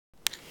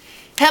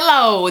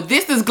Hello,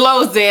 this is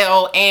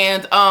GloZell,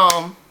 and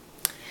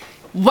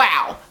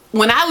wow,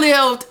 when I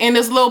lived in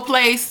this little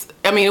place,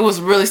 I mean, it was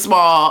really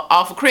small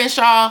off of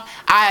Crenshaw.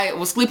 I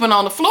was sleeping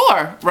on the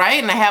floor,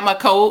 right? And I had my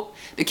coat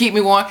to keep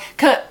me warm,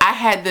 cause I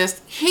had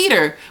this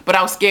heater, but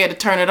I was scared to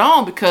turn it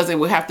on because it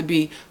would have to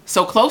be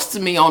so close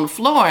to me on the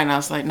floor. And I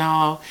was like,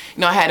 no,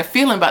 I had a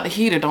feeling about the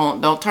heater.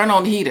 Don't turn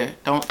on the heater.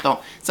 Don't.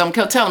 Someone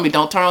kept telling me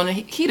don't turn on the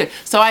heater,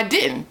 so I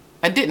didn't,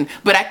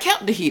 but I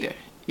kept the heater.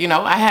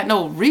 I had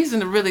no reason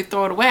to really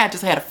throw it away. I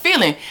just had a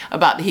feeling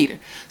about the heater.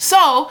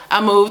 So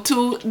I moved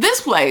to this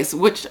place,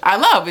 which I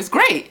love. It's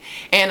great.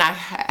 And I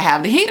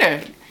have the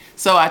heater.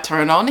 So I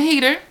turned on the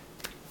heater,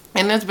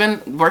 and it's been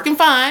working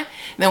fine.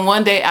 Then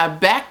one day I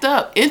backed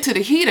up into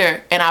the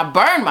heater and I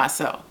burned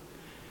myself.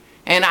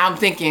 And I'm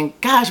thinking,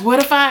 gosh, what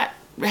if I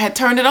had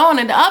turned it on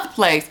in the other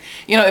place?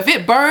 If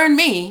it burned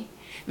me,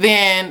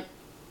 then,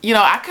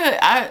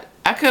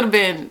 I could have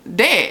been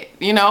dead,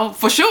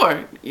 for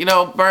sure,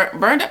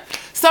 burned up.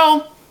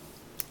 So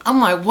I'm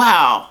like,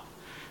 wow,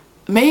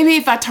 maybe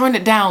if I turn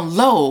it down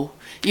low,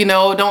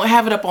 don't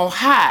have it up on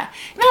high.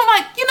 And I'm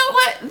like, you know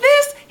what?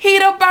 This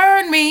heater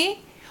burned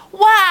me.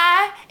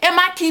 Why am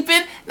I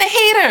keeping the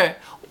heater?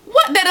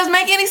 What? That doesn't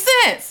make any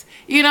sense.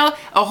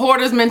 A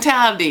hoarder's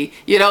mentality,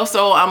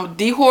 so I'm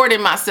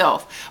de-hoarding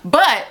myself.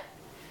 But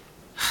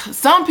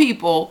some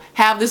people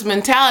have this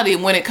mentality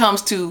when it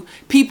comes to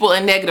people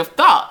and negative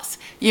thoughts.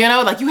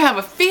 Like you have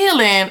a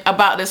feeling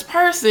about this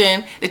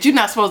person that you're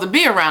not supposed to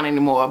be around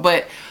anymore.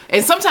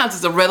 And sometimes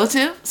it's a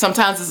relative,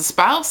 sometimes it's a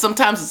spouse,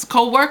 sometimes it's a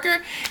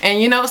co-worker.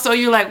 And so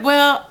you're like,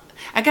 well,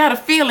 I got a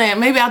feeling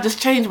maybe I'll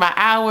just change my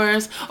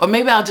hours, or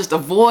maybe I'll just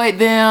avoid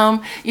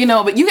them.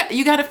 But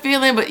you got a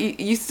feeling, but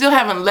you still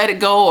haven't let it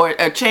go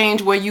or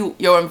change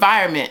your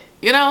environment,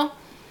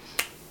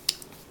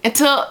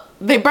 until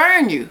they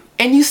burn you.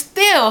 And you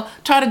still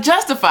try to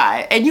justify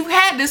it. And you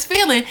had this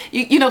feeling,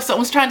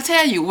 someone's trying to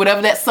tell you, whatever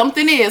that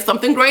something is,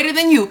 something greater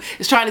than you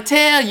is trying to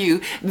tell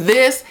you,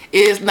 this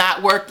is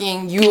not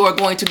working, you are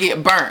going to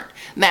get burned.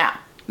 Now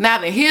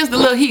then, here's the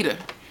little heater.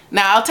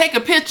 Now I'll take a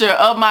picture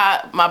of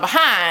my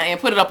behind and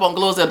put it up on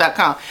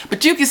GloZell.com.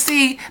 But you can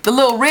see the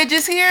little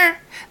ridges here.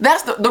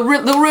 That's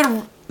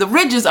the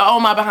ridges are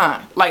on my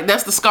behind. Like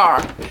that's the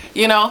scar,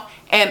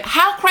 And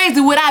how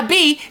crazy would I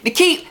be to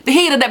keep the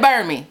heater that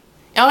burned me?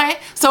 Okay,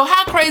 so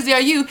how crazy are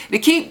you to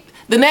keep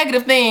the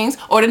negative things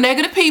or the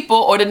negative people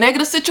or the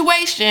negative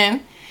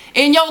situation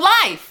in your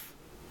life?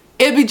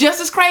 It'd be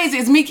just as crazy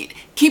as me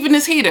keeping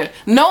this heater,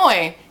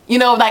 knowing,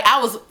 like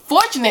I was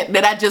fortunate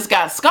that I just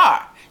got a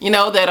scar,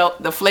 that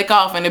the flake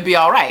off and it'd be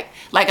all right.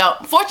 Like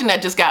I'm fortunate I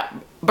just got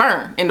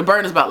burned, and the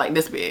burn is about like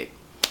this big.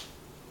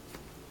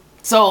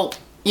 So,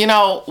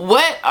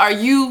 what are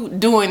you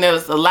doing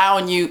that's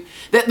allowing you,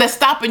 that's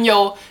stopping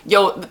your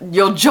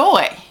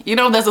joy?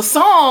 There's a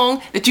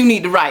song that you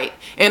need to write.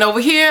 And over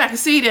here, I can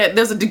see that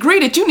there's a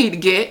degree that you need to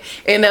get.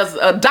 And there's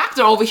a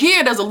doctor over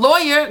here, there's a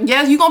lawyer.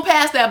 Yes, you're going to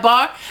pass that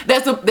bar.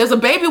 There's a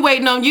baby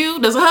waiting on you.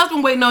 There's a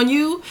husband waiting on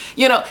you.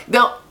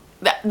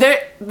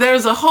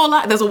 There's a whole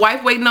lot. There's a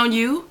wife waiting on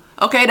you.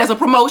 Okay, there's a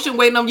promotion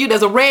waiting on you.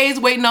 There's a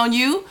raise waiting on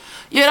you.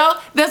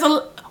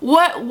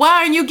 Why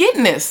aren't you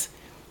getting this?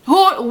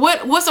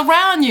 What's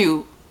around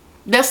you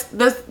that's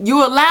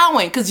you're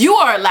allowing, because you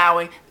are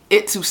allowing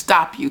it to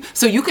stop you,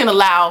 so you can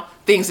allow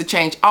things to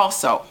change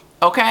also.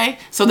 Okay,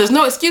 so there's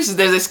no excuses.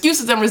 There's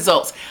excuses and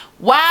results.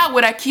 Why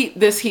would I keep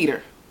this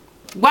heater?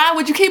 Why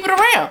would you keep it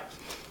around?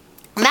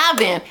 Now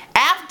then,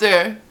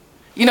 after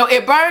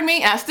it burned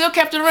me and I still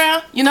kept it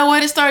around, you know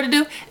what it started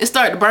to do? It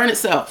started to burn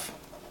itself.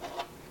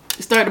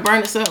 It's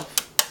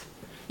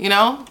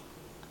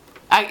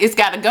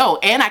got to go,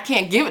 and I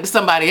can't give it to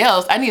somebody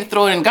else. I need to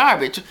throw it in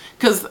garbage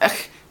because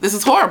this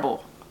is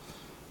horrible.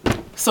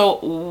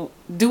 So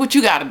do what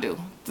you got to do.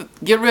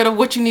 Get rid of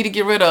what you need to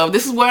get rid of.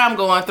 This is where I'm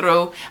going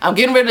through. I'm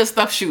getting rid of this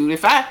stuff. Shoot,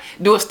 if I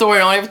do a story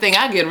on everything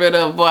I get rid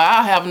of, boy,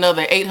 I'll have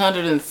another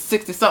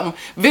 860 something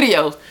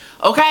videos.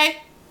 Okay,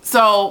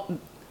 so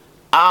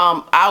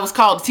I was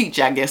called to teach,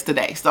 I guess,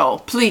 today. So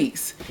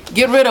please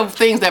get rid of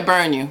things that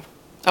burn you.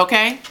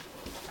 Okay.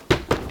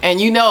 And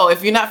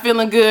if you're not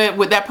feeling good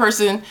with that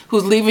person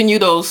who's leaving you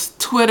those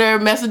Twitter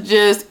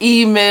messages,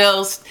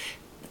 emails,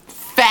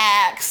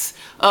 fax,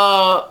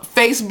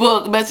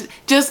 Facebook messages,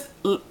 just,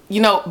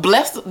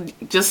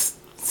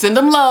 just send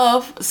them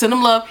love,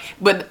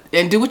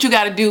 and do what you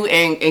got to do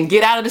and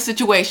get out of the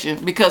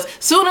situation, because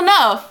soon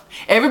enough,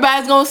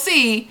 everybody's going to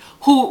see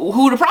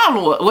who the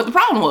problem was, what the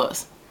problem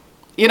was.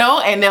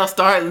 And they'll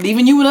start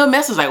leaving you a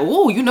message like,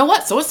 oh, you know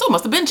what? So-and-so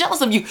must have been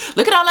jealous of you.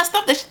 Look at all that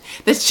stuff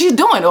that she's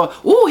doing. Or,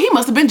 oh, he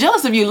must have been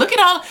jealous of you. Look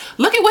at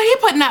what he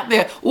putting out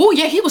there. Oh,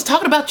 yeah, he was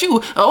talking about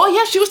you. Oh,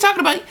 yeah, she was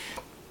talking about you.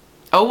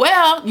 Oh,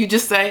 well, you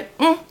just say,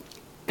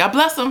 God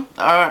bless them,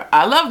 or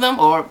I love them,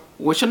 or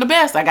wish them the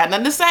best. I got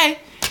nothing to say.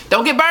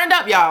 Don't get burned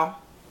up, y'all.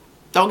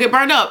 Don't get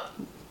burned up.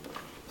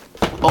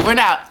 Over and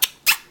out.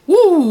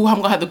 Woo, I'm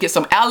going to have to get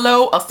some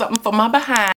aloe or something for my behind.